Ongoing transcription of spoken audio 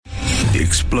The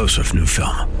explosive new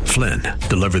film, Flynn,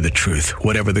 deliver the truth,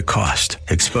 whatever the cost,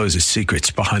 exposes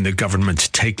secrets behind the government's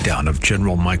takedown of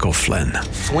General Michael Flynn.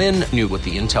 Flynn knew what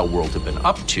the intel world had been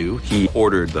up to. He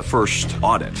ordered the first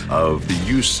audit of the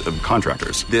use of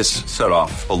contractors. This set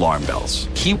off alarm bells.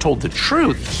 He told the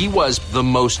truth. He was the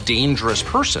most dangerous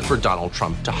person for Donald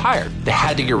Trump to hire. They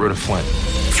had to get rid of Flynn.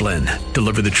 Flynn,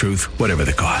 deliver the truth, whatever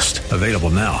the cost. Available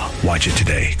now. Watch it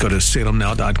today. Go to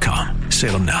salemnow.com.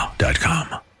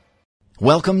 salemnow.com.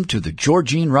 Welcome to the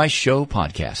Georgene Rice Show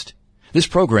podcast. This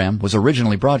program was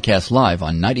originally broadcast live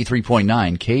on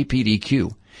 93.9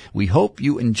 KPDQ. We hope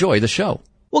you enjoy the show.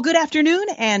 Well, good afternoon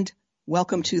and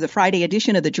welcome to the Friday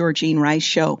edition of the Georgene Rice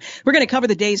Show. We're going to cover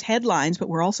the day's headlines, but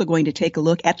we're also going to take a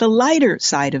look at the lighter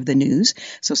side of the news.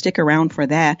 So stick around for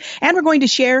that. And we're going to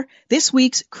share this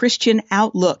week's Christian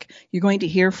Outlook. You're going to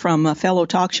hear from fellow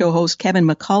talk show host Kevin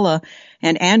McCullough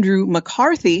and Andrew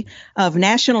McCarthy of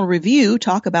National Review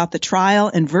talk about the trial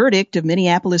and verdict of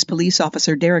Minneapolis police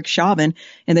officer Derek Chauvin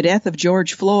in the death of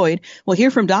George Floyd. We'll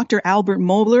hear from Dr. Albert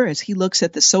Mohler as he looks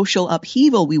at the social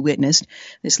upheaval we witnessed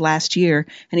this last year.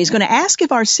 And he's going to ask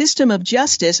if our system of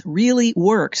justice really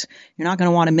works. You're not going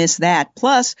to want to miss that.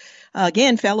 Plus,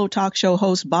 again, fellow talk show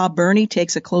host Bob Burney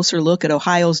takes a closer look at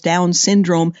Ohio's Down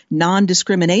Syndrome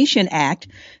Non-Discrimination Act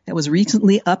that was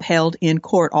recently upheld in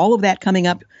court. All of that coming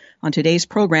up on today's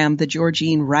program, the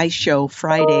Georgene Rice Show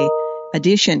Friday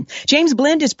edition. James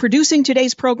Blend is producing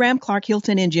today's program, Clark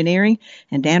Hilton Engineering,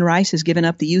 and Dan Rice has given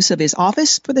up the use of his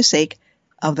office for the sake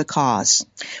of the cause.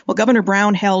 Well, Governor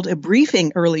Brown held a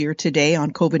briefing earlier today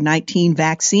on COVID-19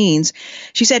 vaccines.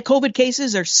 She said COVID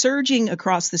cases are surging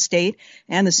across the state,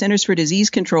 and the Centers for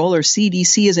Disease Control, or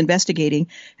CDC, is investigating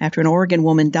after an Oregon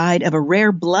woman died of a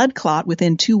rare blood clot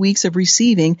within 2 weeks of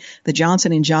receiving the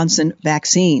Johnson & Johnson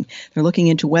vaccine. They're looking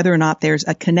into whether or not there's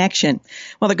a connection.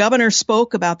 Well, the governor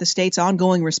spoke about the state's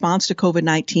ongoing response to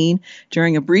COVID-19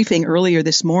 during a briefing earlier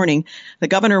this morning. The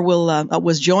governor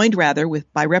was joined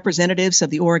by representatives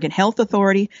of the Oregon Health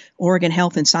Authority, Oregon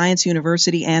Health and Science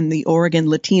University, and the Oregon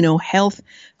Latino Health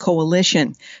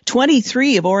Coalition.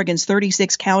 23 of Oregon's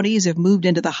 36 counties have moved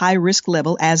into the high-risk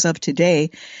level as of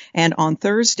today. And on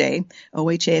Thursday,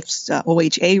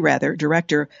 OHA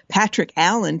Director Patrick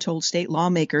Allen told state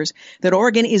lawmakers that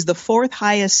Oregon is the fourth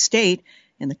highest state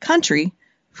in the country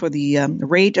for the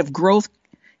rate of growth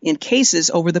in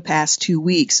cases over the past 2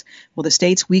 weeks. Well, the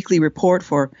state's weekly report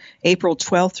for April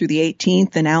 12th through the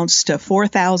 18th announced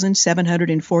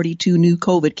 4,742 new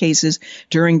COVID cases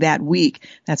during that week.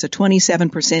 That's a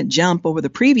 27% jump over the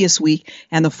previous week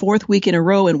and the fourth week in a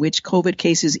row in which COVID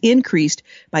cases increased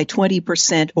by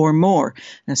 20% or more.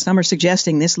 Now, some are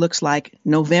suggesting this looks like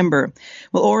November.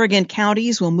 Well, Oregon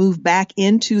counties will move back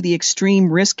into the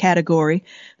extreme risk category.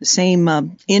 The same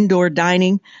indoor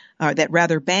dining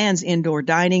bans indoor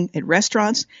dining at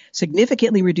restaurants,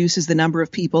 significantly reduces the number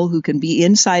of people who can be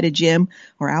inside a gym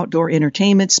or outdoor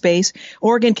entertainment space.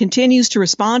 Oregon continues to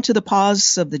respond to the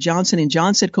pause of the Johnson &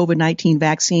 Johnson COVID-19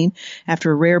 vaccine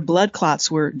after rare blood clots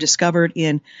were discovered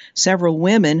in several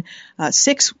women,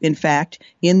 6, in fact,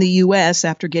 in the U.S.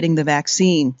 after getting the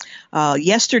vaccine.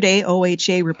 Yesterday,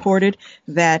 OHA reported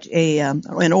that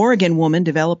an Oregon woman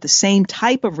developed the same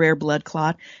type of rare blood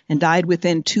clot and died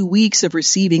within 2 weeks of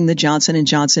receiving the Johnson &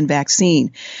 Johnson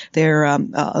vaccine. They're,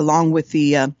 along with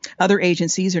the other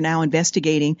agencies, are now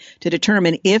investigating to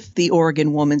determine if the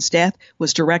Oregon woman's death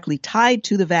was directly tied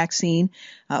to the vaccine.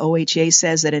 OHA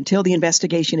says that until the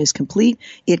investigation is complete,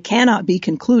 it cannot be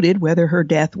concluded whether her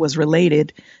death was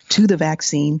related to the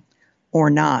vaccine or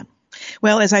not.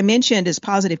 Well, as I mentioned, as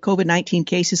positive COVID-19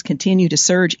 cases continue to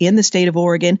surge in the state of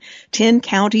Oregon, 10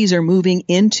 counties are moving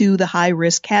into the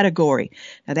high-risk category.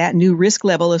 Now, that new risk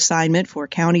level assignment for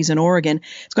counties in Oregon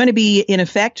is going to be in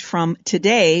effect from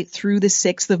today through the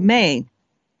 6th of May.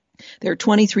 There are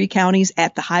 23 counties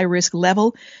at the high-risk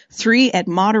level, 3 at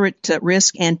moderate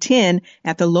risk, and 10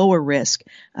 at the lower risk.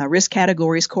 Risk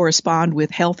categories correspond with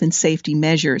health and safety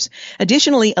measures.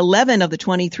 Additionally, 11 of the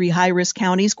 23 high-risk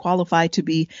counties qualify to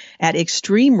be at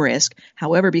extreme risk.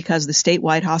 However, because the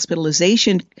statewide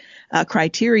hospitalization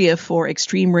criteria for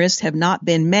extreme risk have not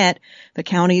been met, the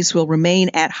counties will remain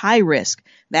at high risk.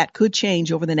 That could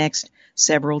change over the next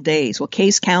several days. Well,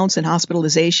 case counts and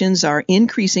hospitalizations are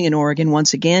increasing in Oregon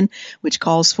once again, which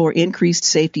calls for increased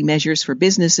safety measures for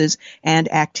businesses and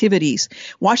activities.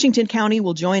 Washington County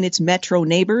will join its metro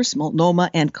neighbors, Multnomah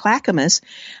and Clackamas,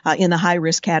 in the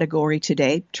high-risk category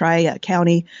today.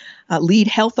 Tri-County Lead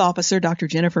health officer Dr.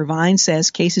 Jennifer Vine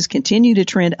says cases continue to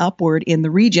trend upward in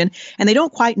the region, and they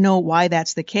don't quite know why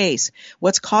that's the case.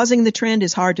 What's causing the trend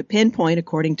is hard to pinpoint,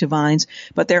 according to Vines,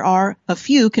 but there are a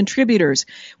few contributors.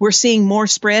 We're seeing more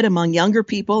spread among younger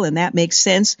people, and that makes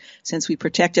sense since we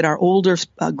protected our older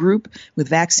group with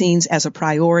vaccines as a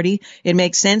priority. It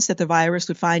makes sense that the virus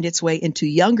would find its way into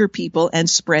younger people and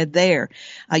spread there.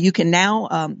 You can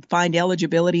now find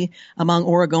eligibility among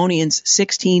Oregonians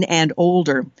 16 and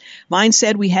older. Vine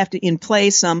said we have to in play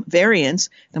some variants.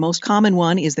 The most common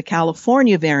one is the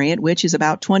California variant, which is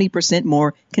about 20%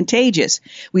 more contagious.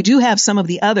 We do have some of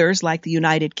the others, like the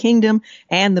United Kingdom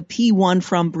and the P1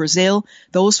 from Brazil.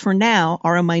 Those, for now,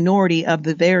 are a minority of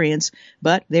the variants,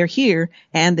 but they're here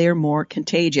and they're more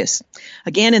contagious.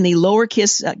 Again, in the lower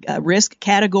risk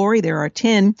category, there are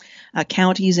 10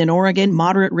 counties in Oregon,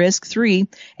 moderate risk 3,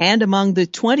 and among the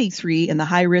 23 in the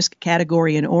high risk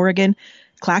category in Oregon,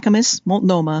 Clackamas,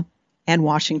 Multnomah, and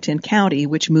Washington County,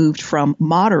 which moved from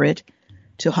moderate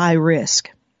to high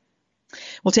risk.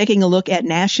 Well, taking a look at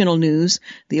national news,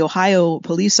 the Ohio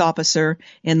police officer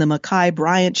in the Ma'Khia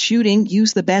Bryant shooting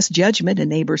used the best judgment, a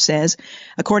neighbor says,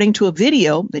 according to a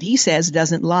video that he says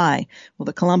doesn't lie. Well,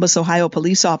 the Columbus, Ohio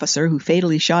police officer who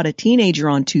fatally shot a teenager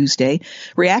on Tuesday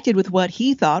reacted with what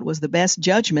he thought was the best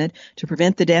judgment to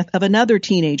prevent the death of another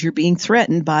teenager being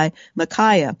threatened by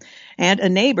Ma'Khia. And a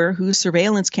neighbor whose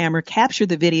surveillance camera captured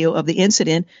the video of the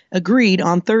incident agreed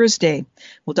on Thursday.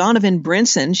 Well, Donovan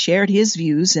Brinson shared his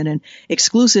views in an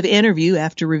exclusive interview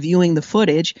after reviewing the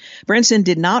footage. Brinson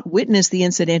did not witness the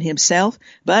incident himself,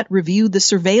 but reviewed the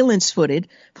surveillance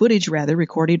footage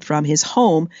recorded from his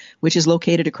home, which is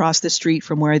located across the street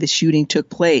from where the shooting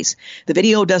took place. The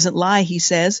video doesn't lie, he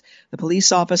says. The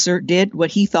police officer did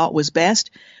what he thought was best,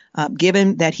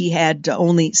 given that he had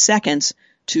only seconds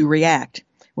to react.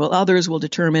 Well, others will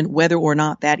determine whether or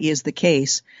not that is the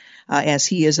case, as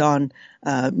he is on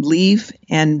leave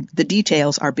and the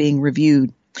details are being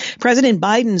reviewed. President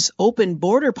Biden's open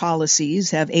border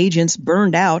policies have agents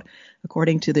burned out,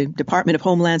 according to the Department of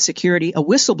Homeland Security, a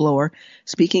whistleblower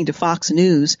speaking to Fox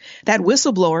News. That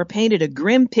whistleblower painted a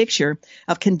grim picture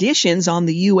of conditions on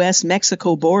the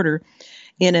U.S.-Mexico border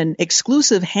in an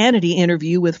exclusive Hannity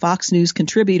interview with Fox News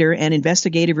contributor and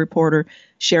investigative reporter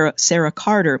Sarah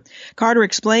Carter. Carter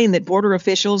explained that border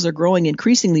officials are growing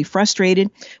increasingly frustrated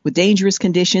with dangerous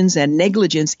conditions and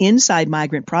negligence inside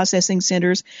migrant processing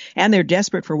centers, and they're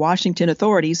desperate for Washington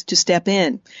authorities to step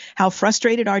in. How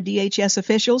frustrated are DHS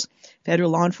officials? Federal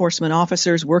law enforcement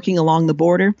officers working along the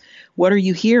border? What are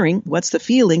you hearing? What's the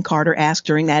feeling? Carter asked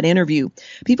during that interview.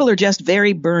 People are just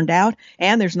very burned out,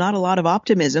 and there's not a lot of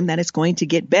optimism that it's going to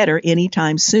get better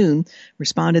anytime soon,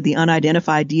 responded the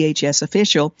unidentified DHS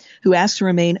official, who asked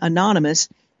to remain anonymous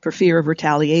for fear of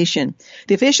retaliation.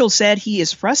 The official said he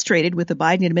is frustrated with the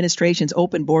Biden administration's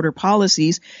open border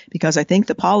policies because I think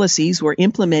the policies were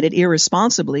implemented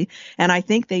irresponsibly, and I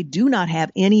think they do not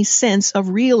have any sense of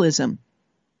realism.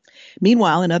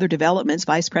 Meanwhile, in other developments,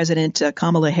 Vice President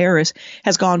Kamala Harris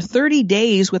has gone 30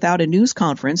 days without a news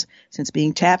conference since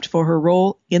being tapped for her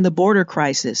role in the border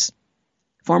crisis.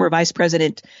 Former Vice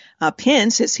President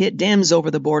Pence has hit Dems over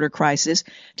the border crisis,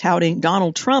 touting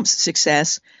Donald Trump's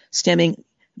success stemming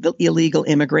the illegal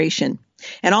immigration.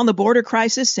 And on the border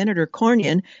crisis, Senators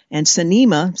Cornyn and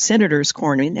Sinema,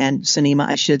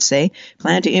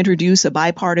 plan to introduce a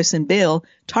bipartisan bill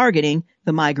targeting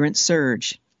the migrant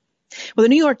surge. Well, the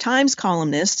New York Times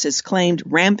columnist has claimed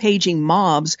rampaging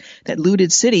mobs that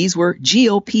looted cities were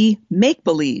GOP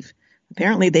make-believe.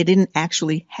 Apparently, they didn't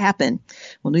actually happen.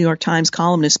 Well, New York Times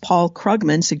columnist Paul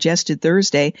Krugman suggested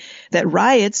Thursday that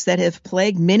riots that have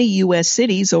plagued many U.S.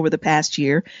 cities over the past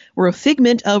year were a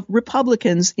figment of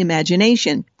Republicans'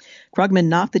 imagination. Krugman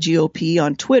knocked the GOP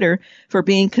on Twitter for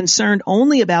being concerned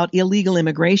only about illegal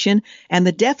immigration and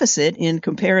the deficit in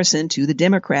comparison to the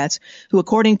Democrats, who,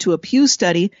 according to a Pew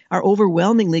study, are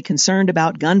overwhelmingly concerned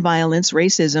about gun violence,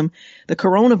 racism, the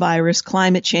coronavirus,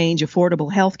 climate change,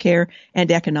 affordable health care,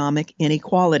 and economic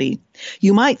inequality.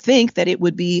 You might think that it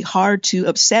would be hard to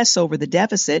obsess over the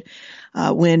deficit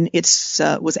when it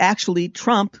was actually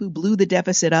Trump who blew the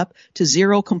deficit up to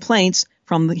zero complaints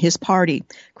from his party,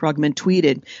 Krugman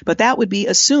tweeted. But that would be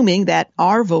assuming that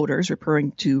our voters,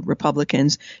 referring to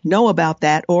Republicans, know about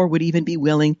that or would even be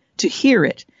willing to hear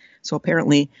it. So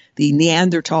apparently the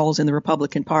Neanderthals in the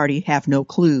Republican Party have no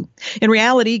clue. In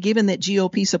reality, given that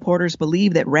GOP supporters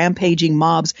believe that rampaging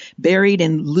mobs buried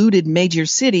and looted major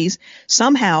cities,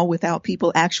 somehow without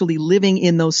people actually living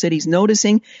in those cities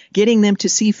noticing, getting them to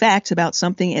see facts about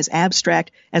something as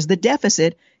abstract as the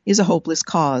deficit is a hopeless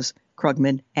cause,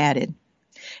 Krugman added.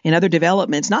 In other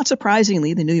developments, not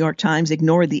surprisingly, the New York Times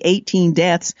ignored the 18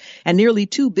 deaths and nearly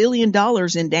 $2 billion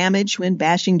in damage when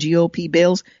bashing GOP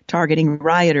bills targeting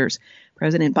rioters.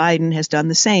 President Biden has done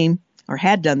the same, or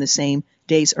had done the same,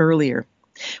 days earlier.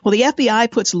 Well, the FBI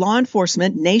puts law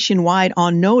enforcement nationwide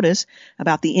on notice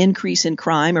about the increase in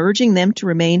crime, urging them to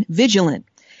remain vigilant.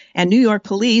 And New York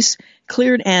police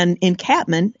cleared an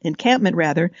encampment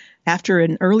after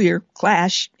an earlier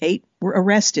clash. 8 were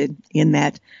arrested in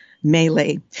that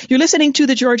melee. You're listening to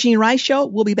The Georgene Rice Show.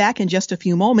 We'll be back in just a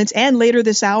few moments. And later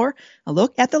this hour, a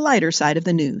look at the lighter side of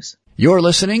the news. You're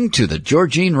listening to The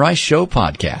Georgene Rice Show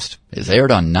podcast. It's aired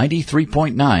on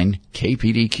 93.9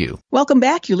 KPDQ. Welcome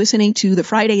back. You're listening to the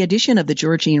Friday edition of The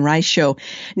Georgene Rice Show.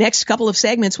 Next couple of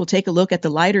segments, we'll take a look at the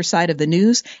lighter side of the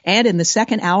news. And in the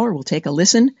second hour, we'll take a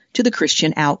listen to the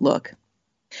Christian outlook.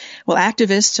 Well,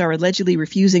 activists are allegedly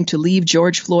refusing to leave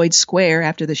George Floyd Square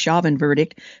after the Chauvin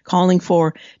verdict, calling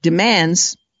for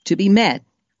demands to be met.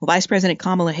 Well, Vice President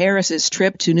Kamala Harris's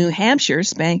trip to New Hampshire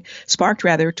sparked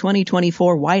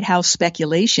 2024 White House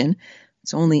speculation.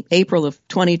 It's only April of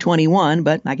 2021,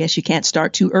 but I guess you can't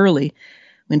start too early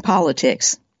in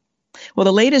politics. Well,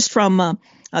 the latest from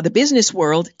the business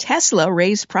world, Tesla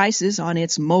raised prices on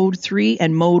its Mode 3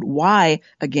 and Mode Y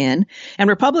again, and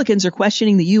Republicans are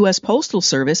questioning the U.S. Postal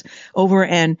Service over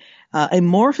an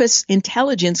amorphous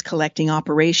intelligence collecting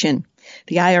operation.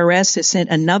 The IRS has sent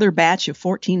another batch of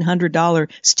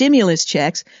 $1,400 stimulus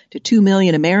checks to 2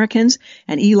 million Americans,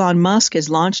 and Elon Musk has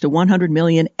launched a $100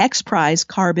 million X-Prize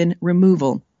carbon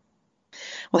removal.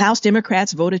 Well, House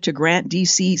Democrats voted to grant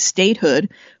D.C. statehood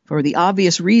for the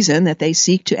obvious reason that they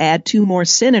seek to add 2 more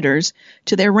senators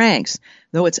to their ranks.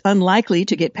 Though it's unlikely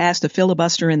to get past a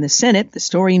filibuster in the Senate, the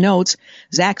story notes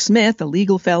Zach Smith, a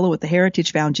legal fellow with the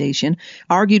Heritage Foundation,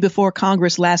 argued before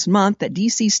Congress last month that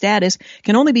D.C. status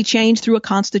can only be changed through a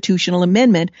constitutional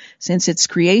amendment since its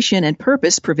creation and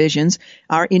purpose provisions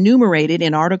are enumerated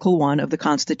in Article 1 of the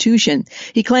Constitution.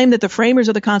 He claimed that the framers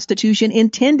of the Constitution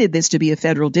intended this to be a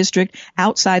federal district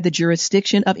outside the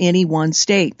jurisdiction of any one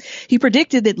state. He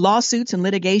predicted that lawsuits and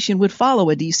litigation would follow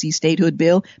a D.C. statehood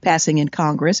bill passing in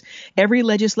Congress. Every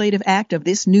legislative act of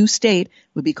this new state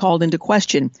would be called into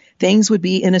question. Things would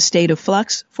be in a state of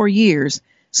flux for years,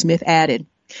 Smith added.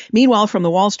 Meanwhile, from the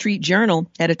Wall Street Journal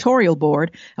editorial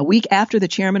board, a week after the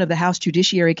chairman of the House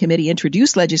Judiciary Committee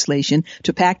introduced legislation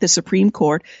to pack the Supreme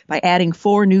Court by adding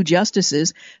 4 new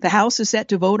justices, the House is set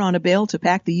to vote on a bill to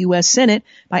pack the U.S. Senate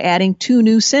by adding 2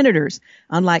 new senators.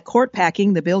 Unlike court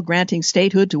packing, the bill granting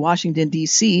statehood to Washington,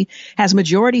 D.C. has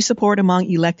majority support among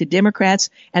elected Democrats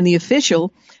and the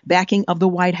official backing of the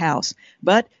White House.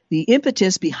 But the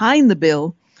impetus behind the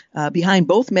bill behind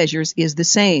both measures is the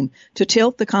same, to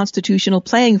tilt the constitutional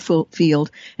playing field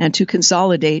and to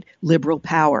consolidate liberal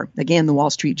power. Again, the Wall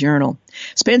Street Journal.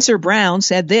 Spencer Brown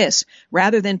said this: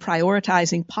 rather than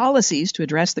prioritizing policies to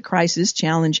address the crisis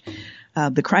challenge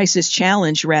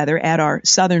at our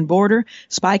southern border,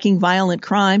 spiking violent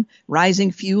crime,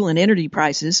 rising fuel and energy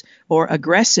prices, or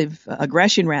aggression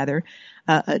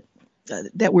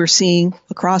that we're seeing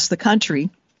across the country,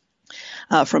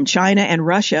 from China and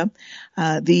Russia,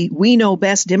 the We Know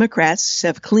Best Democrats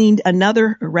have cleared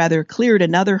another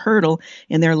hurdle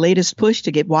in their latest push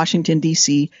to get Washington,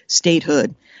 D.C.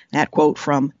 statehood. That quote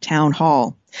from Town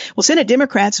Hall. Well, Senate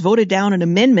Democrats voted down an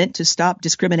amendment to stop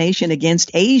discrimination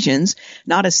against Asians.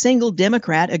 Not a single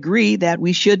Democrat agreed that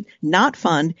we should not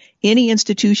fund any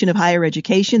institution of higher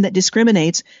education that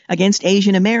discriminates against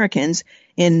Asian Americans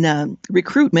in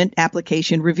recruitment,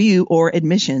 application review, or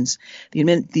admissions.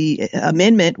 The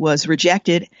amendment was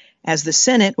rejected as the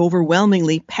Senate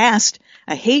overwhelmingly passed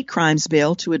a hate crimes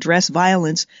bill to address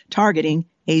violence targeting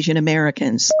Asian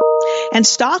Americans. And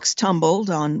stocks tumbled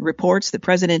on reports that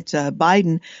President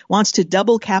Biden wants to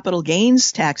double capital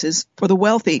gains taxes for the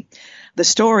wealthy. The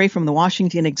story from the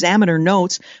Washington Examiner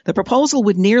notes the proposal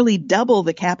would nearly double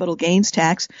the capital gains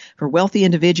tax for wealthy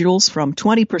individuals from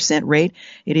 20% rate.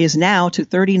 It is now to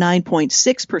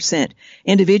 39.6%.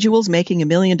 Individuals making $1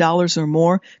 million or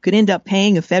more could end up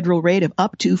paying a federal rate of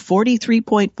up to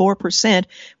 43.4%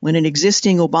 when an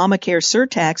existing Obamacare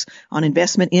surtax on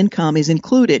investment income is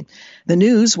included. The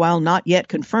news, while not yet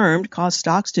confirmed, caused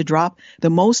stocks to drop the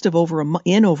most of over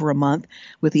a month,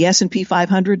 with the S&P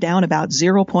 500 down about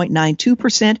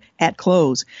 0.92% at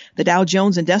close. The Dow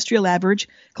Jones Industrial Average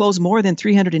closed more than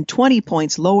 320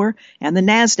 points lower, and the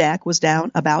Nasdaq was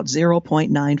down about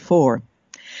 0.94.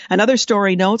 Another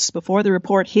story notes before the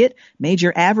report hit,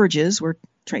 major averages were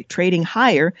trading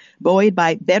higher, buoyed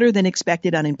by better than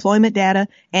expected unemployment data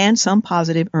and some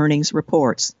positive earnings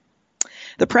reports.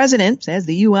 The president says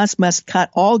the U.S. must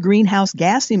cut all greenhouse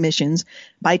gas emissions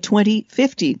by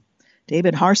 2050.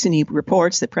 David Harsanyi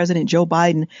reports that President Joe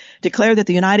Biden declared that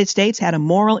the United States had a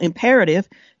moral imperative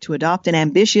to adopt an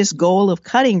ambitious goal of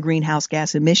cutting greenhouse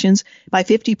gas emissions by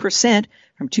 50%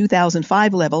 from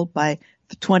 2005 level by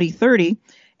 2030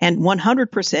 and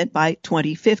 100% by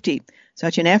 2050.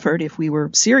 Such an effort, if we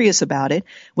were serious about it,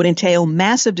 would entail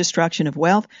massive destruction of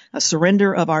wealth, a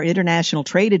surrender of our international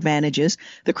trade advantages,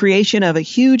 the creation of a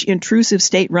huge intrusive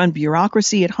state-run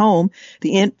bureaucracy at home,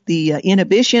 the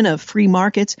inhibition of free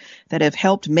markets that have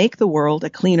helped make the world a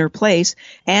cleaner place,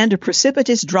 and a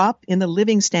precipitous drop in the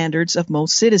living standards of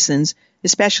most citizens,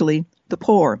 especially the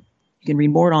poor. You can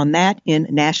read more on that in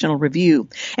National Review.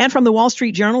 And from the Wall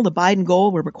Street Journal, the Biden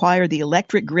goal will require the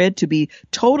electric grid to be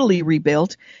totally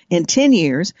rebuilt in 10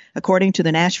 years. According to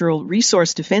the Natural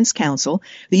Resource Defense Council,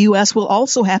 the U.S. will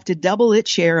also have to double its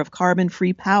share of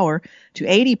carbon-free power to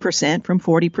 80% from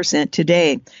 40%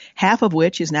 today, half of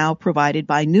which is now provided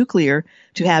by nuclear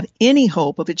to have any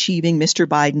hope of achieving Mr.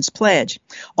 Biden's pledge.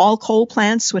 All coal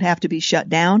plants would have to be shut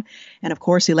down, and of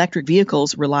course electric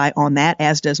vehicles rely on that,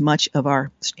 as does much of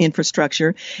our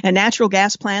infrastructure, and natural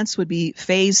gas plants would be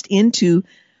phased into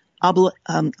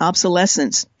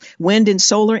obsolescence. Wind and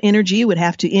solar energy would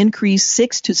have to increase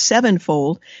 6 to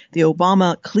 7-fold. The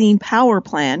Obama Clean Power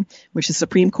Plan, which the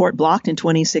Supreme Court blocked in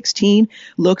 2016,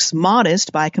 looks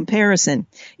modest by comparison.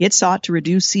 It sought to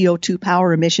reduce CO2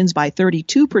 power emissions by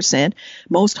 32%.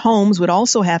 Most homes would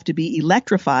also have to be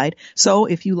electrified. So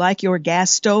if you like your gas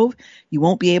stove, you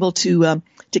won't be able to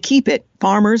keep it.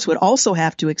 Farmers would also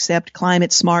have to accept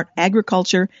climate-smart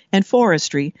agriculture and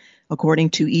forestry, according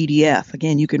to EDF.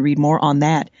 Again, you can read more on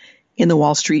that in the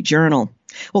Wall Street Journal.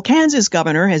 Well, Kansas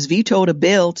governor has vetoed a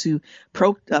bill to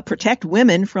protect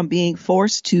women from being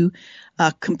forced to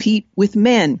compete with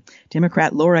men.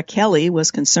 Democrat Laura Kelly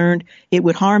was concerned it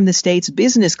would harm the state's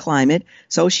business climate,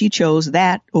 so she chose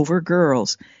that over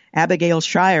girls. Abigail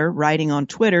Shrier, writing on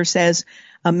Twitter, says,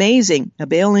 "Amazing. A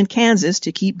bill in Kansas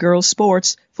to keep girls'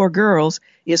 sports for girls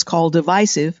is called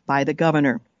divisive by the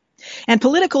governor." And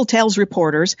Politico tells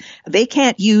reporters they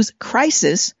can't use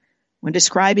crisis when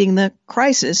describing the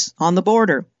crisis on the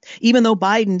border, even though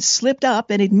Biden slipped up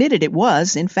and admitted it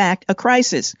was, in fact, a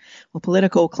crisis. Well,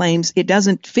 Politico claims it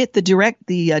doesn't fit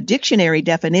the dictionary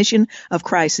definition of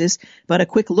crisis, but a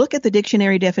quick look at the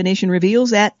dictionary definition reveals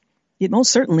that it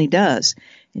most certainly does.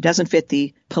 It doesn't fit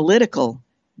the political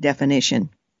definition.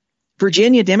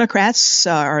 Virginia Democrats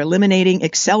are eliminating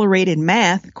accelerated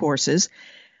math courses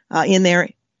in their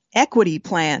equity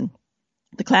plan.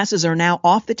 The classes are now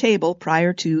off the table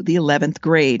prior to the 11th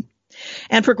grade.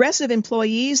 And progressive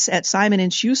employees at Simon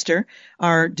 & Schuster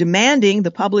are demanding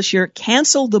the publisher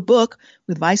cancel the book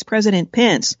with Vice President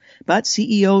Pence. But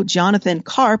CEO Jonathan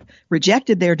Karp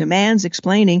rejected their demands,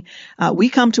 explaining, "We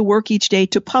come to work each day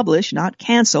to publish, not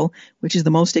cancel, which is the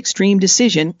most extreme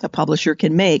decision a publisher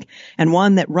can make, and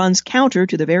one that runs counter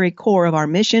to the very core of our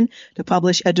mission to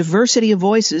publish a diversity of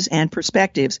voices and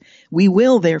perspectives. We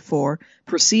will, therefore,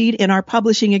 proceed in our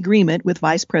publishing agreement with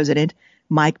Vice President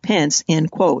Mike Pence," end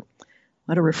quote.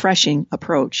 What a refreshing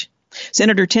approach.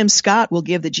 Senator Tim Scott will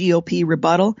give the GOP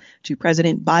rebuttal to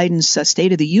President Biden's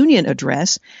State of the Union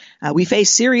address. We face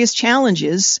serious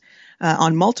challenges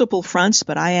on multiple fronts,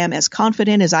 but I am as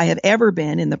confident as I have ever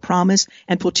been in the promise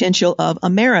and potential of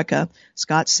America,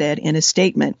 Scott said in a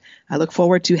statement. I look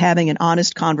forward to having an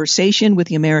honest conversation with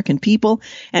the American people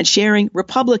and sharing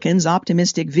Republicans'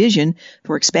 optimistic vision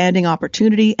for expanding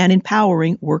opportunity and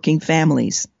empowering working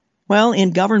families. Well,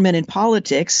 in government and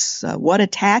politics, what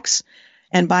attacks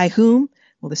and by whom?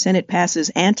 Well, the Senate passes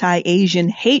anti-Asian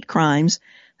hate crimes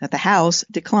that the House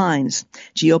declines.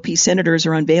 GOP senators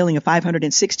are unveiling a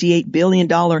 $568 billion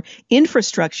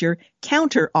infrastructure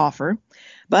counteroffer,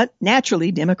 but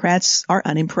naturally, Democrats are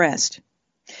unimpressed.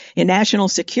 In national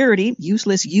security,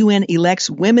 useless UN elects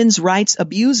women's rights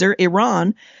abuser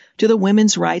Iran to the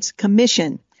Women's Rights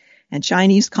Commission. And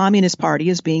Chinese Communist Party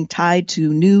is being tied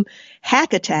to new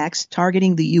hack attacks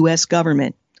targeting the U.S.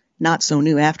 government. Not so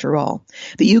new after all.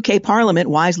 The UK Parliament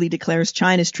wisely declares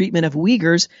China's treatment of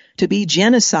Uyghurs to be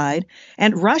genocide,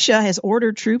 and Russia has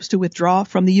ordered troops to withdraw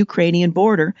from the Ukrainian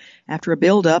border after a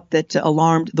buildup that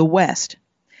alarmed the West.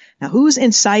 Now, who's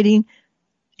inciting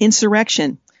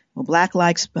insurrection? Well, Black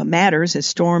Lives Matter has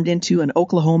stormed into an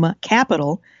Oklahoma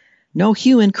capitol. No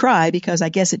hue and cry, because I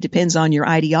guess it depends on your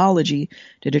ideology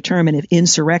to determine if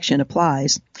insurrection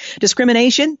applies.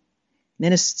 Discrimination.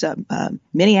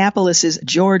 Minneapolis's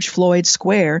George Floyd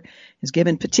Square has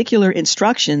given particular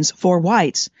instructions for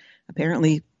whites.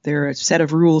 Apparently, there are a set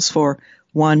of rules for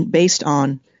one based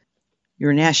on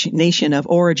your nation of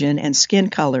origin and skin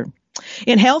color.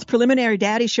 In health, preliminary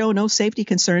data show no safety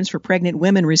concerns for pregnant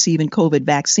women receiving COVID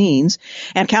vaccines.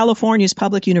 And California's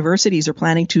public universities are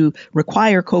planning to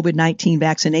require COVID-19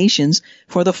 vaccinations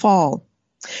for the fall.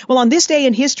 Well, on this day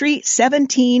in history,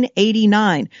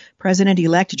 1789,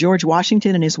 President-elect George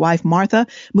Washington and his wife Martha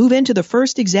move into the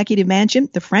first executive mansion,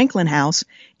 the Franklin House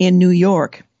in New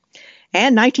York.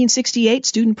 And 1968,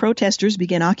 student protesters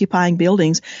began occupying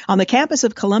buildings on the campus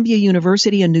of Columbia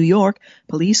University in New York.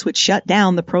 Police would shut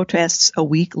down the protests a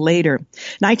week later.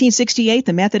 1968,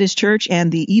 the Methodist Church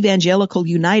and the Evangelical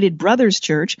United Brothers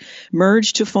Church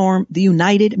merged to form the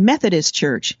United Methodist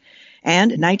Church.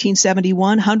 And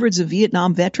 1971, hundreds of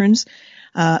Vietnam veterans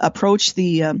opposed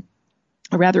to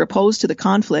the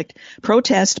conflict,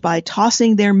 protest by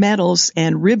tossing their medals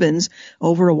and ribbons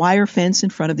over a wire fence in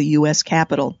front of the U.S.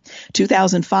 Capitol.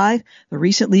 2005, the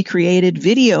recently created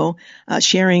video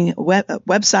sharing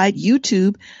website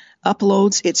YouTube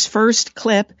uploads its first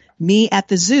clip, Me at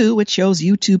the Zoo, which shows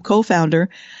YouTube co-founder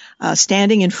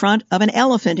standing in front of an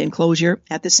elephant enclosure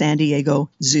at the San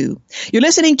Diego Zoo. You're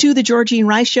listening to The Georgene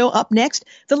Rice Show. Up next,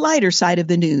 the lighter side of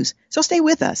the news. So stay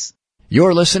with us.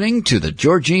 You're listening to the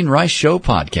Georgene Rice Show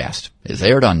podcast. It's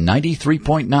aired on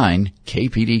 93.9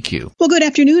 KPDQ. Well, good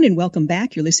afternoon and welcome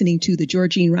back. You're listening to the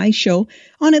Georgene Rice Show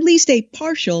on at least a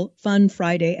partial Fun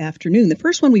Friday afternoon, the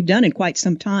first one we've done in quite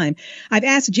some time. I've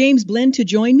asked James Blend to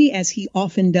join me, as he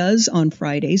often does on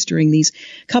Fridays during these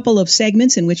couple of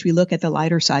segments in which we look at the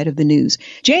lighter side of the news.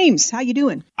 James, how you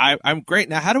doing? I'm great.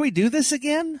 Now, how do we do this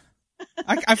again?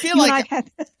 I feel you like and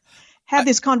I had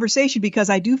this conversation because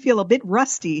I do feel a bit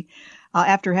rusty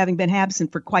after having been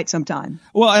absent for quite some time.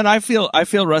 Well, and I feel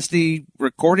rusty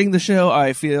recording the show.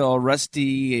 I feel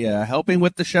rusty helping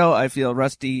with the show. I feel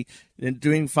rusty in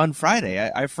doing Fun Friday.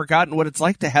 I've forgotten what it's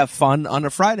like to have fun on a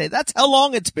Friday. That's how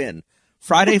long it's been.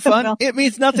 Friday fun, well, it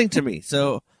means nothing to me.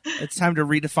 So it's time to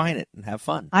redefine it and have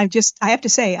fun. I have to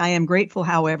say, I am grateful,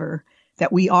 however,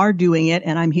 that we are doing it,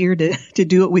 and I'm here to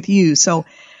do it with you. So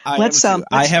let's jump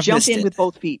in with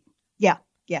both feet.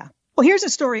 Yeah. Well, here's a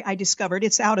story I discovered.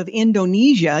 It's out of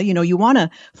Indonesia. You know, you want to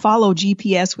follow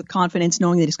GPS with confidence,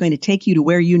 knowing that it's going to take you to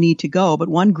where you need to go. But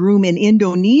one groom in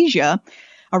Indonesia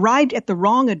arrived at the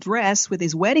wrong address with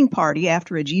his wedding party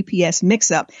after a GPS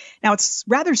mix-up. Now, it's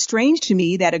rather strange to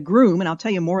me that a groom, and I'll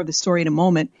tell you more of the story in a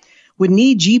moment, would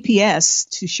need GPS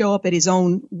to show up at his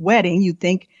own wedding. You'd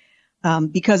think,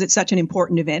 because it's such an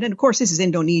important event. And of course, this is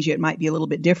Indonesia. It might be a little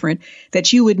bit different,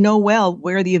 that you would know well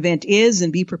where the event is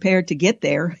and be prepared to get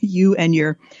there, you and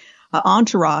your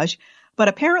entourage. But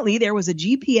apparently there was a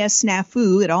GPS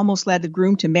snafu that almost led the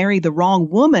groom to marry the wrong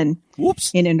woman. Whoops.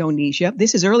 In Indonesia.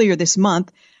 This is earlier this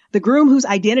month. The groom, whose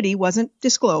identity wasn't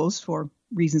disclosed for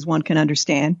reasons one can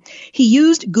understand, he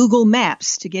used Google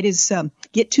Maps to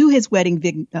get to his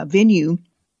wedding venue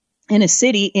in a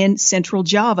city in central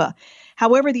Java.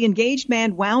 However, the engaged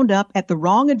man wound up at the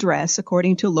wrong address,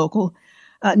 according to local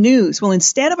news. Well,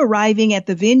 instead of arriving at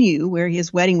the venue where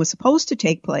his wedding was supposed to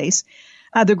take place,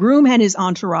 the groom and his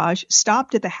entourage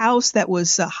stopped at the house that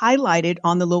was highlighted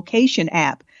on the location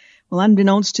app. Well,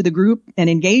 unbeknownst to the group, an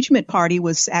engagement party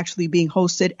was actually being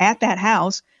hosted at that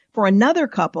house for another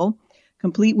couple,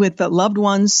 complete with loved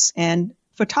ones and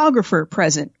photographer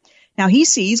present. Now, he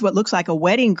sees what looks like a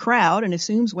wedding crowd and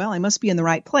assumes, well, I must be in the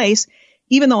right place,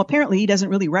 even though apparently he doesn't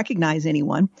really recognize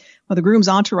anyone. Well, the groom's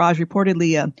entourage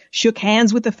reportedly shook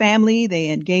hands with the family.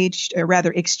 They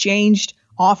exchanged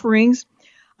offerings.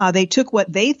 They took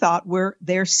what they thought were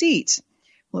their seats.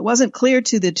 Well, it wasn't clear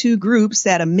to the two groups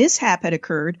that a mishap had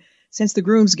occurred, since the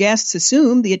groom's guests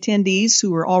assumed the attendees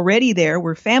who were already there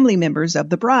were family members of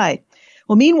the bride.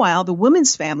 Well, meanwhile, the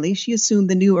woman's family, she assumed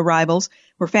the new arrivals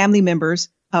were family members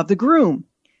of the groom.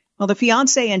 Well, the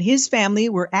fiancé and his family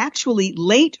were actually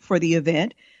late for the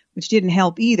event, which didn't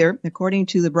help either. According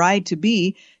to the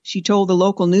bride-to-be, she told the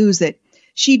local news that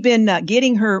she'd been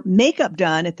getting her makeup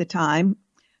done at the time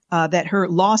that her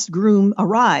lost groom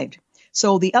arrived.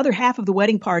 So the other half of the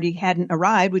wedding party hadn't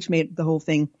arrived, which made the whole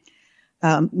thing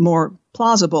more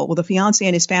plausible. Well, the fiancé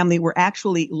and his family were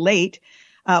actually late.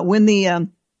 When the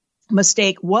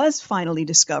mistake was finally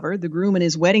discovered, the groom and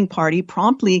his wedding party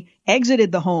promptly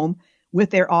exited the home with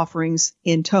their offerings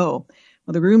in tow.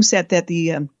 Well, the groom said that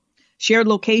the shared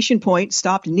location point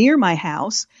stopped near my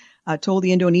house, told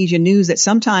the Indonesian news that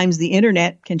sometimes the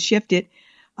internet can shift it,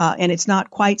 and it's not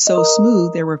quite so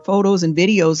smooth. There were photos and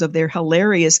videos of their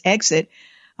hilarious exit.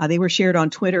 They were shared on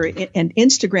Twitter and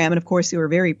Instagram, and of course they were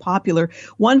very popular.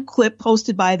 One clip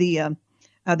posted by the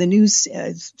news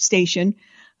station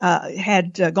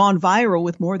had gone viral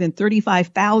with more than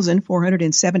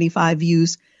 35,475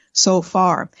 views so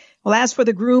far. Well, as for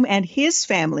the groom and his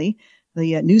family,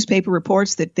 The newspaper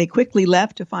reports that they quickly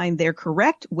left to find their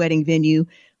correct wedding venue,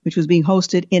 which was being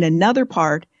hosted in another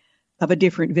part of a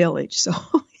different village. So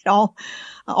it all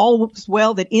was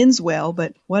well that ends well,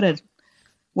 but what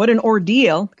an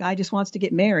ordeal. The guy just wants to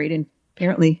get married and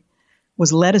apparently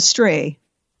was led astray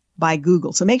by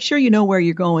Google. So make sure you know where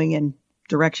you're going and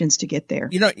directions to get there.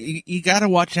 You got to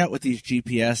watch out with these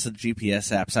GPS and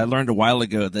GPS apps. I learned a while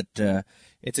ago that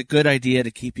it's a good idea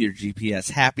to keep your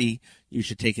GPS happy. You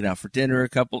should take it out for dinner a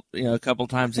couple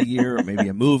times a year, or maybe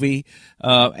a movie.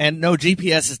 And no,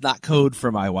 GPS is not code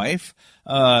for my wife.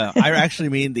 I actually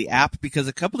mean the app, because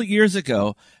a couple of years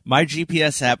ago, my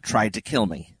GPS app tried to kill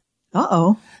me.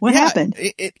 Uh-oh. What happened?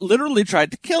 It literally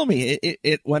tried to kill me.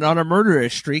 It went on a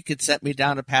murderous streak. It sent me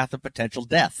down a path of potential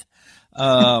death.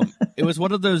 It was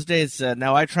one of those days.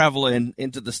 Now I travel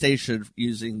into the station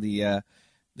using the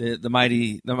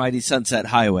mighty Sunset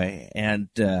Highway, and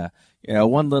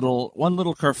one little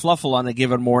kerfluffle on a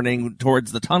given morning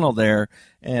towards the tunnel there,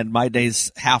 and my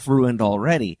day's half ruined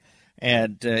already.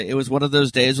 And it was one of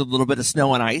those days with a little bit of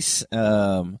snow and ice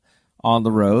on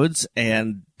the roads,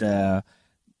 and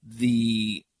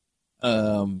the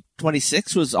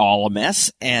 26 was all a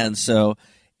mess, and so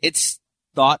it's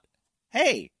thought,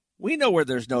 hey, we know where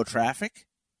there's no traffic.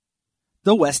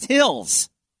 The West Hills.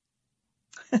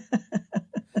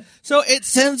 So it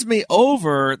sends me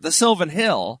over the Sylvan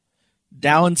Hill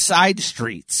down side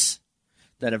streets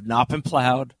that have not been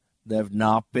plowed, that have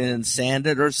not been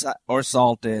sanded or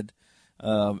salted,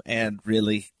 and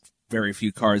really very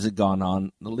few cars have gone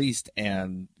on the least.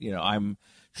 And, I'm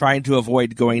trying to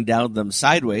avoid going down them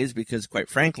sideways because, quite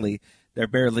frankly, they're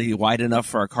barely wide enough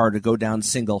for a car to go down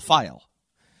single file.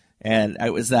 And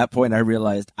it was that point I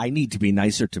realized I need to be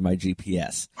nicer to my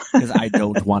GPS because I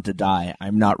don't want to die.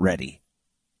 I'm not ready.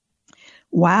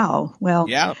 Wow. Well,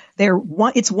 yeah.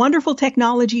 It's wonderful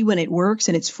technology when it works,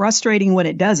 and it's frustrating when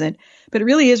it doesn't. But it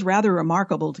really is rather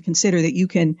remarkable to consider that you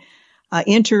can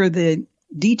enter the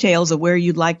details of where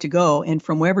you'd like to go, and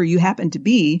from wherever you happen to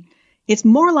be, it's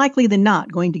more likely than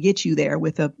not going to get you there,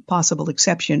 with a possible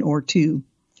exception or two.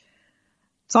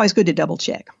 It's always good to double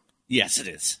check. Yes, it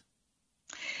is.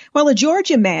 Well, a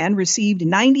Georgia man received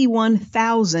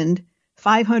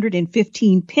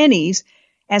 91,515 pennies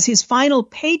as his final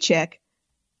paycheck,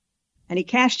 and he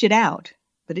cashed it out.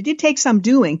 But it did take some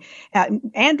doing.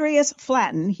 Andreas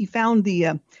Flatten, he found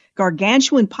the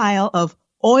gargantuan pile of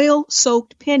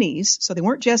oil-soaked pennies. So they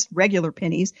weren't just regular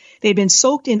pennies. They'd been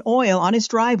soaked in oil on his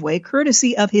driveway,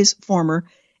 courtesy of his former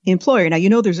employer. Now,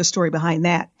 there's a story behind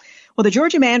that. Well, the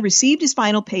Georgia man received his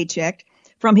final paycheck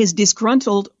from his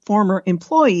disgruntled former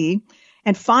employee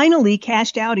and finally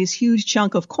cashed out his huge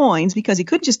chunk of coins because he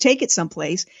couldn't just take it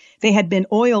someplace. They had been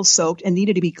oil-soaked and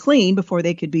needed to be cleaned before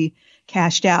they could be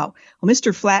cashed out. Well,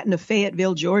 Mr. Flatten of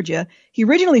Fayetteville, Georgia, he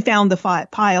originally found the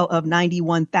pile of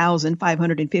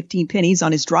 91,515 pennies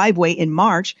on his driveway in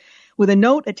March with a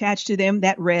note attached to them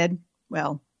that read,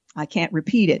 well, I can't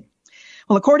repeat it.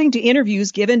 Well, according to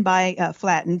interviews given by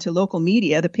Flatten to local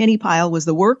media, the penny pile was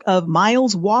the work of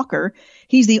Miles Walker.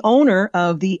 He's the owner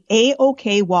of the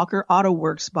A.O.K. Walker Auto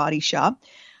Works body shop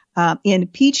in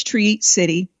Peachtree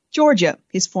City, Georgia,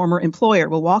 his former employer.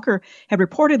 Well, Walker had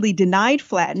reportedly denied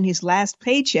Flatten his last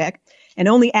paycheck and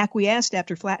only acquiesced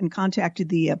after Flatten contacted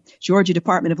the Georgia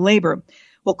Department of Labor.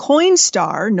 Well,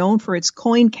 Coinstar, known for its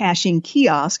coin cashing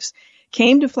kiosks,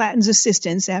 came to Flatten's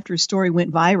assistance after his story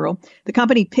went viral. The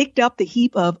company picked up the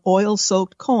heap of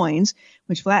oil-soaked coins,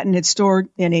 which Flatten had stored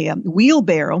in a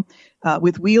wheelbarrow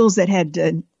with wheels that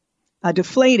had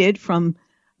deflated from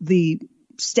the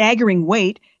staggering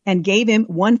weight, and gave him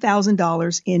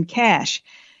 $1,000 in cash.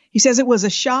 He says it was a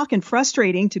shock and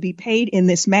frustrating to be paid in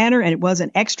this manner, and it was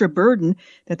an extra burden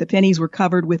that the pennies were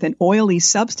covered with an oily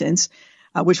substance,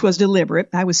 which was deliberate.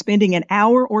 I was spending an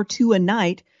hour or two a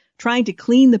night trying to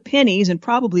clean the pennies and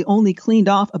probably only cleaned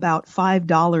off about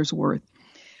 $5 worth.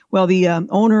 Well, the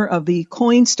owner of the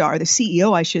Coinstar, the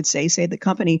CEO, I should say, said the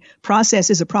company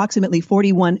processes approximately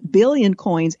 41 billion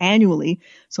coins annually.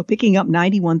 So picking up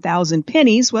 91,000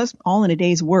 pennies was all in a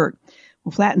day's work.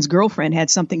 Well, Flatten's girlfriend had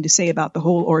something to say about the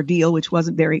whole ordeal, which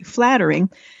wasn't very flattering.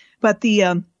 But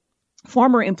the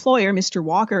former employer, Mr.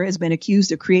 Walker, has been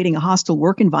accused of creating a hostile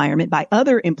work environment by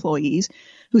other employees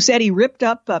who said he ripped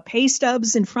up pay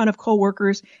stubs in front of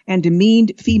coworkers and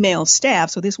demeaned female staff.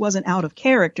 So this wasn't out of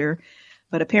character.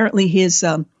 But apparently his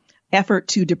effort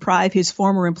to deprive his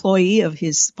former employee of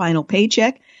his final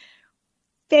paycheck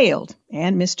failed,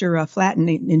 and Mr. Flatten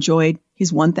enjoyed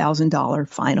his $1,000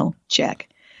 final check.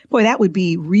 Boy, that would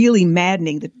be really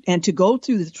maddening, and to go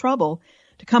through the trouble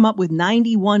to come up with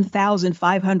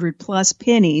 91,500 plus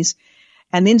pennies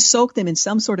and then soak them in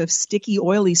some sort of sticky,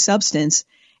 oily substance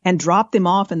and drop them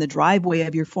off in the driveway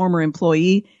of your former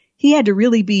employee, he had to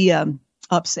really be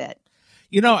upset.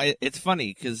 You know, it's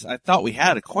funny because I thought we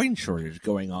had a coin shortage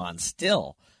going on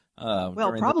still.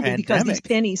 Well, probably because these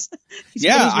pennies.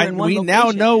 We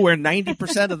now know where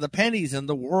 90% of the pennies in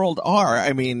the world are.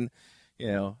 I mean,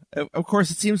 you know, of course,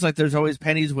 it seems like there's always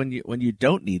pennies when you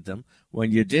don't need them.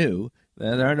 When you do,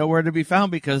 they're nowhere to be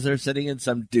found because they're sitting in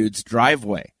some dude's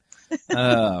driveway.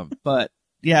 But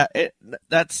yeah,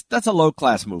 that's a low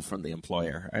class move from the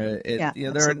employer.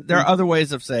 There are other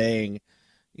ways of saying,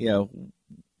 you know,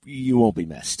 you won't be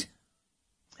missed.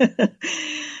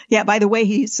 Yeah, by the way,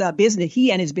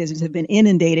 he and his business have been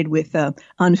inundated with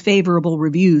unfavorable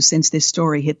reviews since this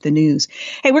story hit the news.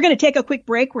 Hey, we're going to take a quick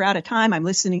break. We're out of time. I'm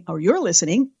listening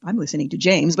to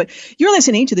James, but you're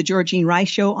listening to the Georgene Rice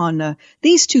Show on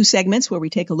these two segments where we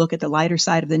take a look at the lighter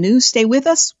side of the news. Stay with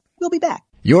us. We'll be back.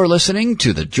 You're listening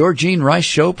to the Georgene Rice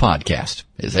Show podcast.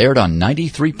 It's aired on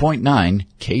 93.9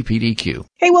 KPDQ.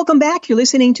 Hey, welcome back. You're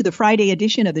listening to the Friday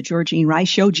edition of the Georgene Rice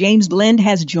Show. James Blend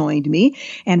has joined me,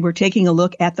 and we're taking a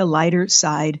look at the lighter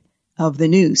side of the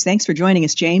news. Thanks for joining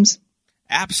us, James.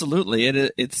 Absolutely.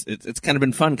 It's kind of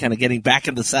been fun kind of getting back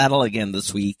in the saddle again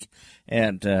this week.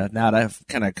 And now to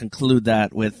kind of conclude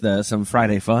that with some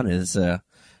Friday fun is,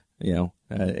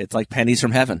 it's like pennies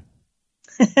from heaven.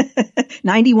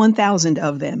 91,000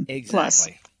 of them. Exactly. Plus.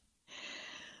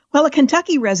 Well, a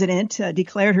Kentucky resident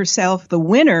declared herself the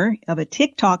winner of a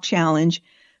TikTok challenge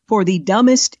for the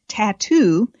dumbest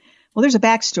tattoo. Well, there's a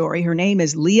backstory. Her name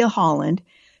is Leah Holland.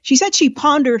 She said she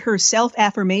pondered her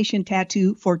self-affirmation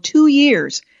tattoo for 2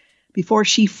 years before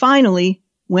she finally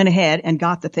went ahead and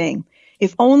got the thing.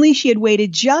 If only she had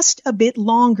waited just a bit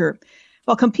longer.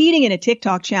 While competing in a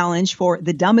TikTok challenge for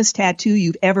the dumbest tattoo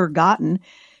you've ever gotten,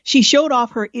 she showed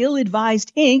off her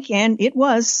ill-advised ink, and it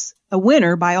was a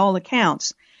winner by all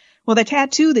accounts. Well, the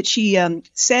tattoo that she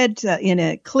said in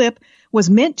a clip was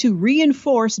meant to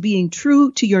reinforce being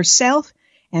true to yourself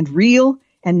and real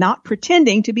and not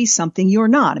pretending to be something you're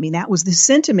not. I mean, that was the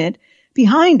sentiment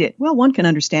behind it. Well, one can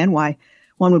understand why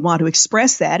one would want to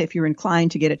express that if you're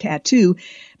inclined to get a tattoo.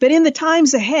 But in the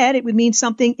times ahead, it would mean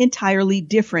something entirely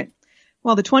different.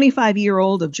 Well, the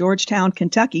 25-year-old of Georgetown,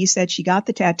 Kentucky, said she got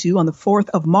the tattoo on the 4th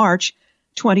of March,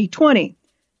 2020.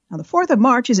 Now, the 4th of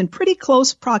March is in pretty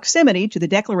close proximity to the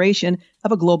declaration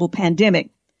of a global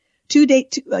pandemic. 2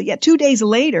 days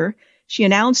later, she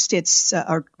announced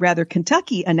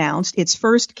Kentucky announced its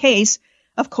first case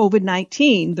of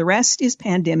COVID-19. The rest is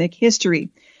pandemic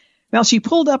history. Well, she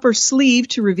pulled up her sleeve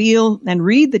to reveal and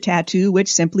read the tattoo,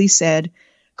 which simply said,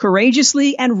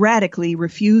 "Courageously and radically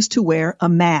refuse to wear a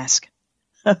mask."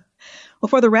 Well,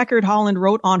 for the record, Holland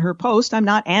wrote on her post, "I'm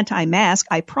not anti-mask,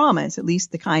 I promise," at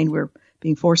least the kind we're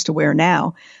being forced to wear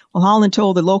now. Well, Holland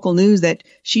told the local news that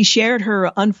she shared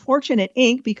her unfortunate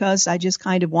ink because I just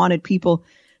kind of wanted people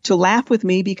to laugh with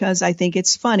me because I think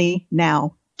it's funny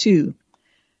now, too.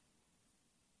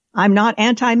 I'm not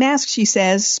anti-mask, she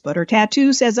says, but her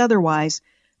tattoo says otherwise.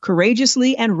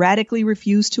 Courageously and radically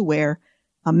refuse to wear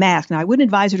a mask. Now, I wouldn't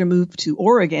advise her to move to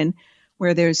Oregon,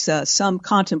 where there's some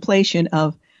contemplation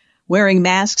of wearing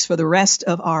masks for the rest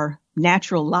of our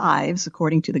natural lives,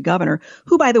 according to the governor,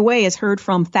 who, by the way, has heard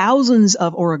from thousands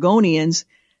of Oregonians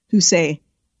who say,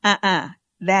 that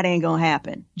ain't gonna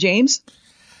happen. James?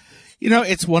 You know,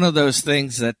 it's one of those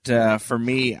things that, for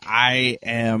me, I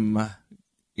am,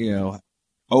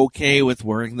 okay with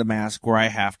wearing the mask where I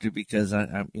have to because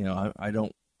I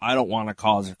don't want to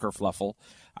cause a kerfluffle.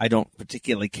 I don't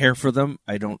particularly care for them.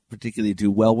 I don't particularly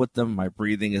do well with them. My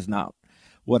breathing is not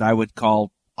what I would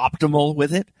call optimal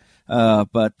with it.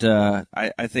 But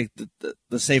I think that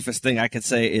the safest thing I can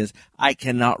say is I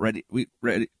cannot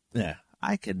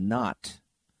I cannot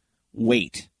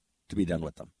wait to be done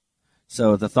with them.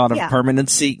 So the thought of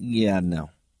permanency, no.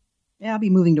 Yeah, I'll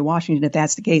be moving to Washington if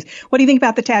that's the case. What do you think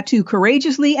about the tattoo?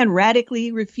 Courageously and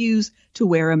radically refuse to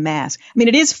wear a mask. I mean,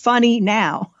 it is funny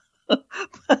now,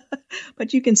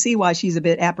 but you can see why she's a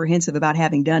bit apprehensive about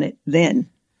having done it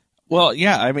then. Well,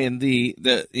 yeah, I mean,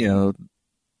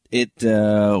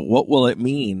 what will it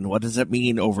mean? What does it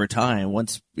mean over time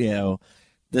once,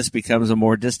 this becomes a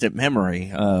more distant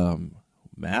memory?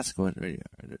 Mask,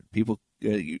 people,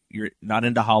 you're not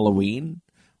into Halloween?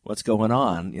 What's going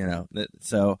on?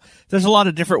 So there's a lot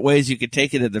of different ways you could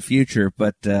take it in the future,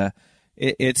 but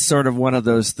it's sort of one of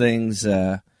those things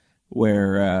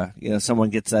where someone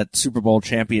gets that Super Bowl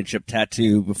championship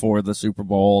tattoo before the Super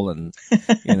Bowl, and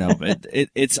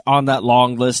it's on that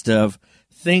long list of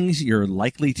things you're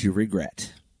likely to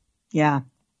regret. Yeah,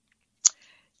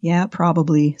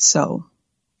 probably so.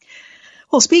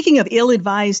 Well, speaking of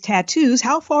ill-advised tattoos,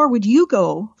 how far would you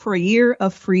go for a year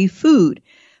of free food?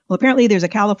 Well, apparently there's a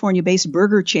California-based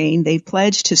burger chain. They've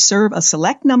pledged to serve a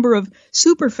select number of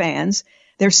superfans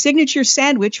their signature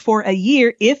sandwich for a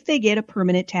year if they get a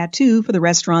permanent tattoo for the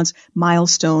restaurant's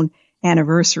milestone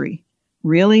anniversary.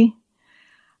 Really?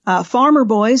 Farmer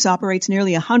Boys operates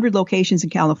nearly 100 locations in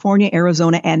California,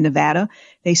 Arizona, and Nevada.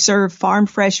 They serve farm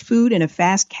fresh food in a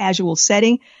fast casual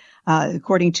setting,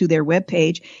 according to their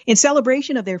webpage. In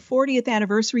celebration of their 40th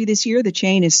anniversary this year, the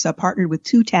chain is partnered with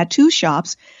 2 tattoo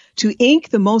shops to ink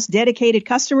the most dedicated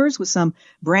customers with some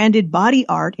branded body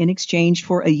art in exchange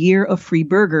for a year of free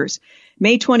burgers.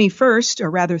 May 21st,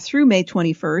 or rather through May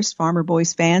 21st, Farmer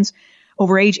Boys fans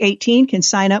over age 18 can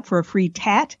sign up for a free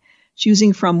tat,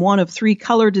 choosing from one of 3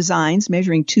 color designs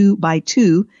measuring 2 by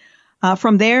 2.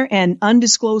 From there, an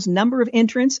undisclosed number of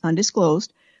entrants,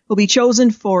 undisclosed, will be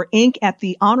chosen for ink at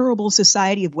the Honorable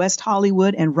Society of West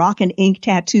Hollywood and Rock and Ink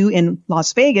Tattoo in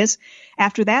Las Vegas.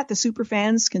 After that, the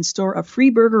superfans can store a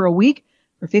free burger a week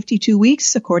for 52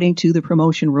 weeks, according to the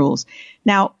promotion rules.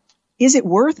 Now, is it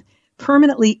worth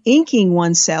permanently inking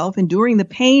oneself, enduring the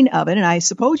pain of it, and I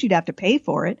suppose you'd have to pay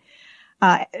for it,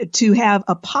 to have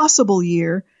a possible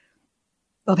year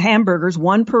of hamburgers,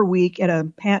 1 per week at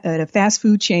a fast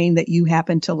food chain that you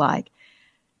happen to like?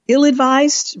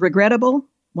 Ill-advised, regrettable.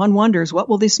 One wonders, what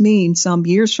will this mean some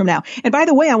years from now? And by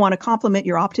the way, I want to compliment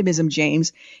your optimism,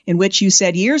 James, in which you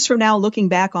said years from now, looking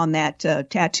back on that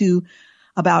tattoo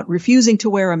about refusing to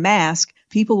wear a mask,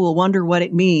 people will wonder what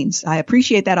it means. I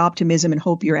appreciate that optimism and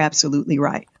hope you're absolutely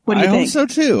right. What do you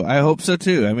think? I hope so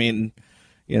too. I mean,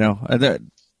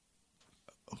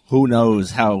 who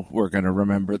knows how we're going to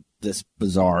remember this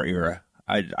bizarre era?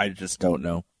 I just don't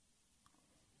know.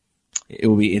 It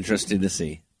will be interesting to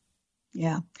see.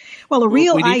 Yeah. Well, we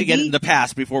need to get it in the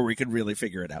past before we can really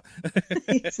figure it out.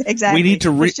 Exactly.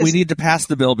 We need to pass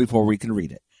the bill before we can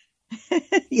read it.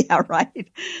 Yeah,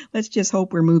 right. Let's just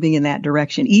hope we're moving in that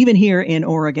direction, even here in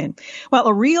Oregon. Well,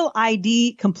 a Real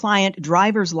ID compliant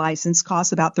driver's license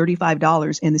costs about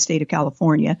 $35 in the state of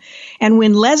California. And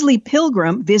when Leslie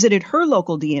Pilgrim visited her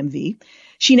local DMV,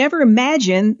 she never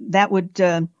imagined that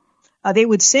they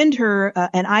would send her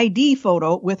an ID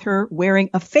photo with her wearing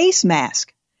a face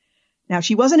mask. Now,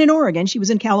 she wasn't in Oregon. She was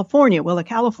in California. Well, a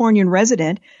Californian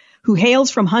resident who hails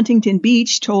from Huntington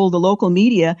Beach told the local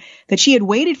media that she had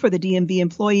waited for the DMV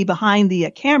employee behind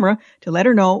the camera to let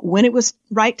her know when it was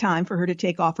right time for her to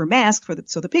take off her mask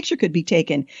so the picture could be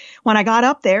taken. When I got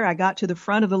up there, I got to the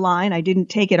front of the line. I didn't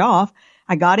take it off.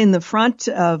 I got in the front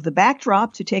of the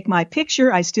backdrop to take my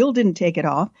picture. I still didn't take it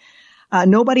off.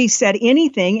 Nobody said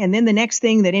anything. And then the next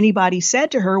thing that anybody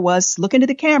said to her was, look into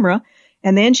the camera.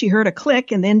 And then she heard a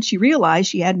click, and then she realized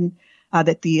she hadn't,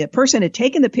 that the person had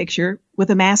taken the picture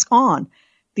with a mask on.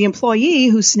 The employee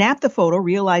who snapped the photo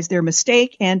realized their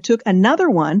mistake and took another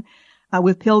one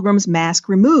with Pilgrim's mask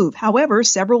removed. However,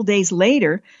 several days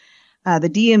later, the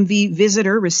DMV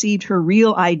visitor received her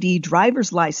Real ID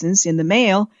driver's license in the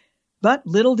mail, but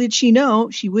little did she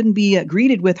know she wouldn't be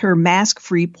greeted with her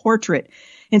mask-free portrait.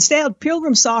 Instead,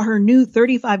 Pilgrim saw her new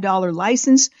 $35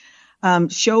 license,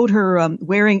 showed her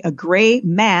wearing a gray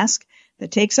mask that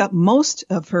takes up most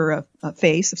of her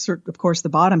face, of course, the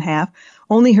bottom half.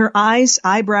 Only her eyes,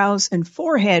 eyebrows, and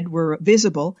forehead were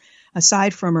visible,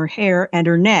 aside from her hair and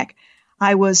her neck.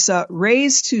 I was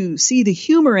raised to see the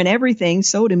humor in everything,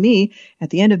 so to me, at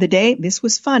the end of the day, this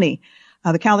was funny.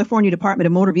 The California Department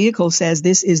of Motor Vehicles says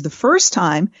this is the first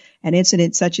time an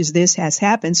incident such as this has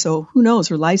happened, so who knows,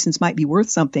 her license might be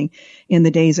worth something in the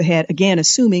days ahead, again,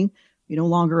 assuming we no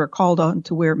longer are called on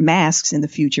to wear masks in the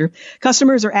future.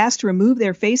 Customers are asked to remove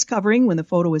their face covering when the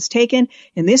photo is taken.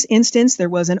 In this instance, there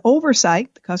was an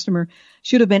oversight. The customer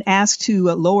should have been asked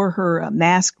to lower her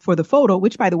mask for the photo,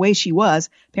 which, by the way, she was.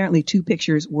 Apparently, 2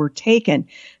 pictures were taken.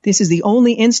 This is the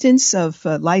only instance of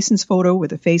a license photo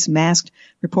with a face masked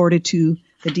reported to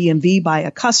the DMV by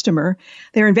a customer.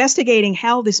 They're investigating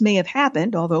how this may have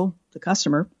happened, although the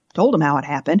customer told him how it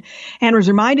happened, and was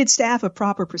reminded staff of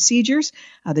proper procedures.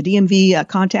 The DMV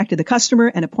contacted the customer.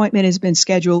 An appointment has been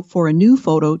scheduled for a new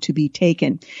photo to be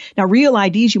taken. Now, Real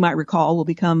IDs, you might recall, will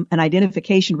become an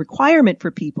identification requirement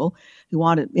for people who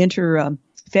want to enter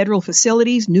federal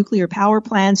facilities, nuclear power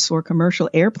plants, or commercial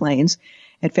airplanes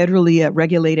at federally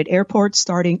regulated airports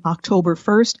starting October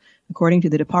 1st, according to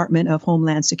the Department of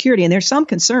Homeland Security. And there's some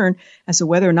concern as to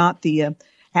whether or not the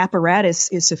apparatus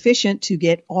is sufficient to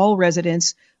get all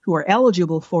residents who are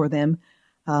eligible for them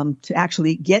to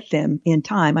actually get them in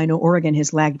time. I know Oregon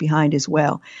has lagged behind as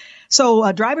well. So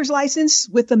a driver's license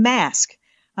with the mask.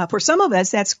 For some of us,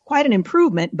 that's quite an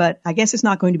improvement, but I guess it's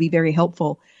not going to be very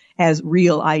helpful as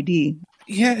Real ID.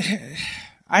 Yeah,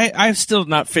 I'm still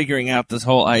not figuring out this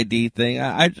whole ID thing.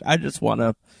 I just want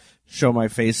to show my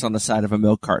face on the side of a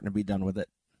milk carton and be done with it.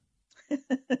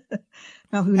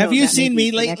 Well, who Have knows? you That seen may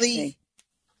me be the next lately? thing.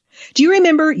 Do you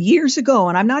remember years ago,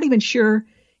 and I'm not even sure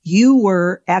you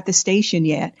were at the station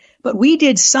yet, but we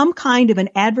did some kind of an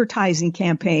advertising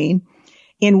campaign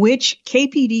in which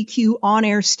KPDQ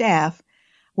on-air staff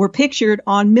were pictured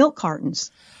on milk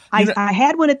cartons. I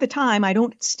had one at the time. I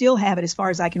don't still have it as far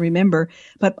as I can remember,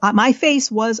 but my face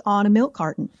was on a milk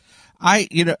carton. I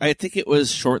think it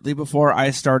was shortly before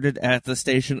I started at the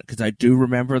station, because I do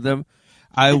remember them.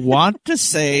 I want to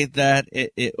say that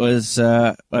it was,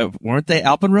 weren't they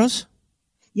Alpenrose?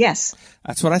 Yes.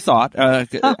 That's what I thought.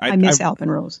 I miss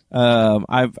Alpenrose.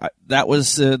 That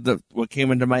was what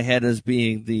came into my head as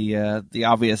being the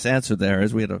obvious answer there,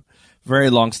 as we had a very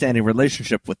long-standing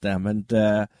relationship with them,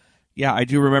 and yeah, I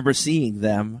do remember seeing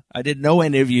them. I didn't know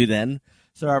any of you then,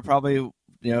 so I probably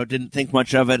didn't think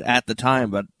much of it at the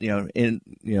time. But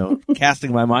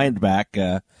casting my mind back,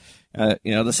 the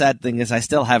sad thing is I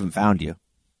still haven't found you.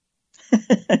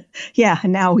 Yeah,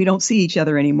 and now we don't see each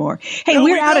other anymore. Hey, No,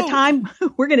 we're we out of don't. time.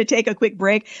 We're going to take a quick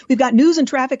break. We've got news and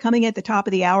traffic coming at the top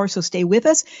of the hour, so stay with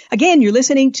us. Again, you're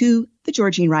listening to The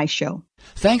Georgene Rice Show.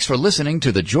 Thanks for listening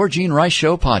to the Georgene Rice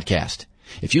Show podcast.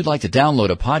 If you'd like to download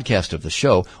a podcast of the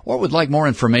show or would like more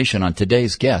information on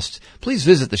today's guests, please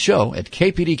visit the show at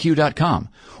kpdq.com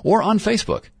or on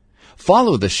Facebook.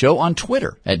 Follow the show on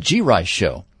Twitter at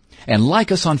GRiceShow and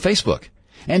like us on Facebook.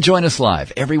 And join us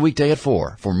live every weekday at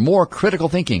 4 for more critical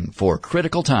thinking for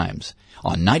critical times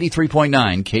on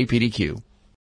 93.9 KPDQ.